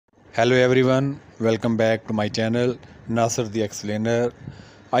Hello everyone, welcome back to my channel Nasir the Explainer.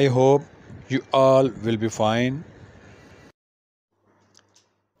 I hope you all will be fine.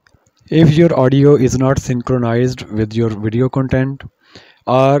 If your audio is not synchronized with your video content,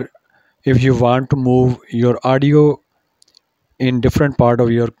 or if you want to move your audio in different part of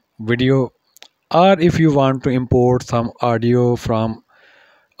your video, or if you want to import some audio from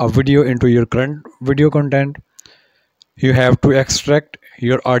a video into your current video content, you have to extract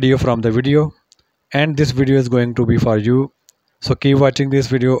your audio from the video, and this video is going to be for you. So keep watching this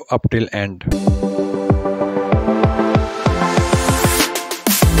video up till end.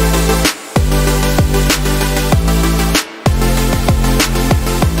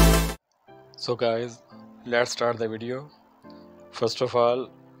 So guys, let's start the video. First of all,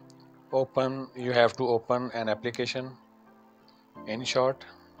 you have to open an application, InShot.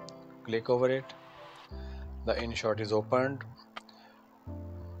 Click over it. The InShot is opened.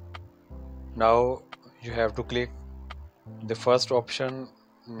 Now you have to click the first option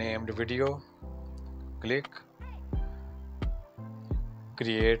named video. Click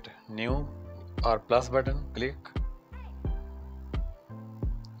create new or plus button. Click.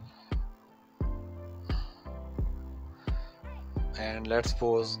 And let's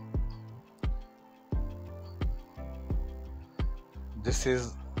suppose this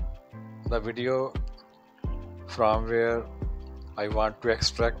is the video from where I want to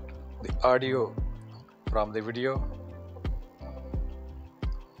extract the audio from the video.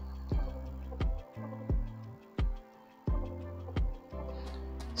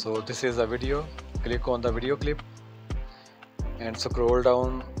 So this is a video. Click on the video clip and scroll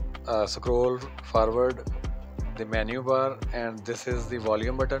forward the menu bar, and this is the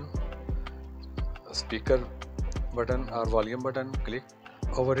volume button, speaker button or volume button. Click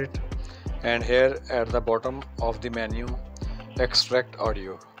over it, and here at the bottom of the menu, extract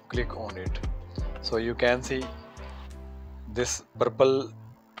audio. Click on it. So you can see this purple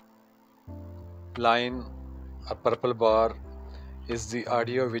line, a purple bar, is the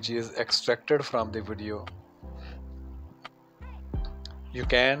audio which is extracted from the video. You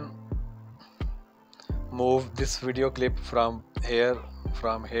can move this video clip from here,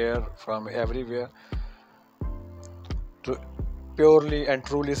 from everywhere, to purely and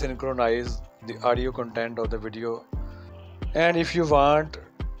truly synchronize the audio content of the video. And if you want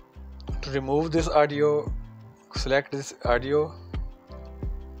to remove this audio, select this audio,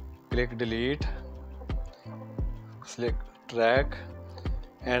 click delete, select track,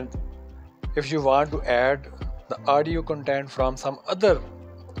 and if you want to add the audio content from some other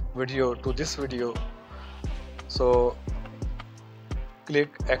video to this video, so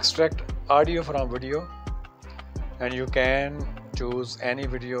click extract audio from video, and you can choose any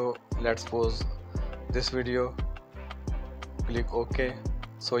video. Let's suppose this video. Click OK.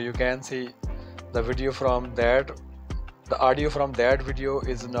 So you can see the video from that, the audio from that video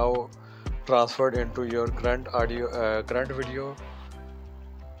is now transferred into your current video.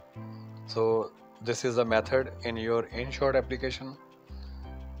 So this is a method in your InShot application.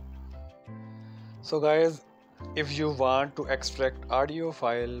 So guys, if you want to extract audio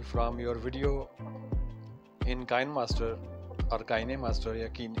file from your video in Kinemaster or Kinemaster,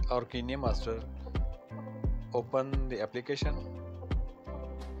 open the application.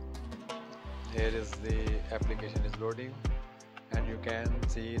 Here is the application is loading, and you can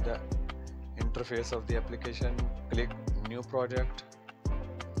see the interface of the application. Click new project.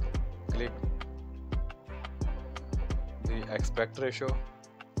 Click the aspect ratio.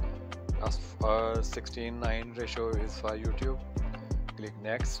 16:9 ratio is for YouTube. Click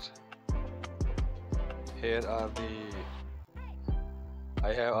next. Here are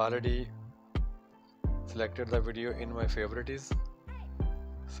I have already selected the video in my favorites.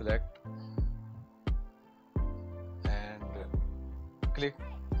 Select and click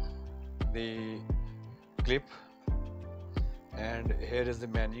the clip, and here is the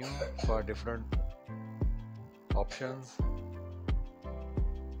menu for different options.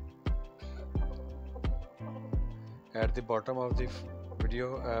 At the bottom of the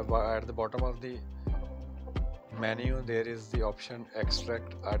video, at the bottom of the menu, there is the option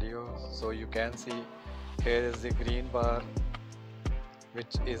extract audio. So you can see here is the green bar,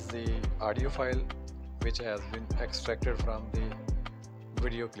 which is the audio file which has been extracted from the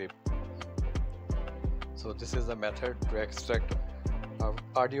video clip. So this is the method to extract an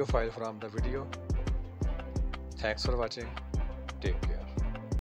audio file from the video. Thanks for watching. Take care.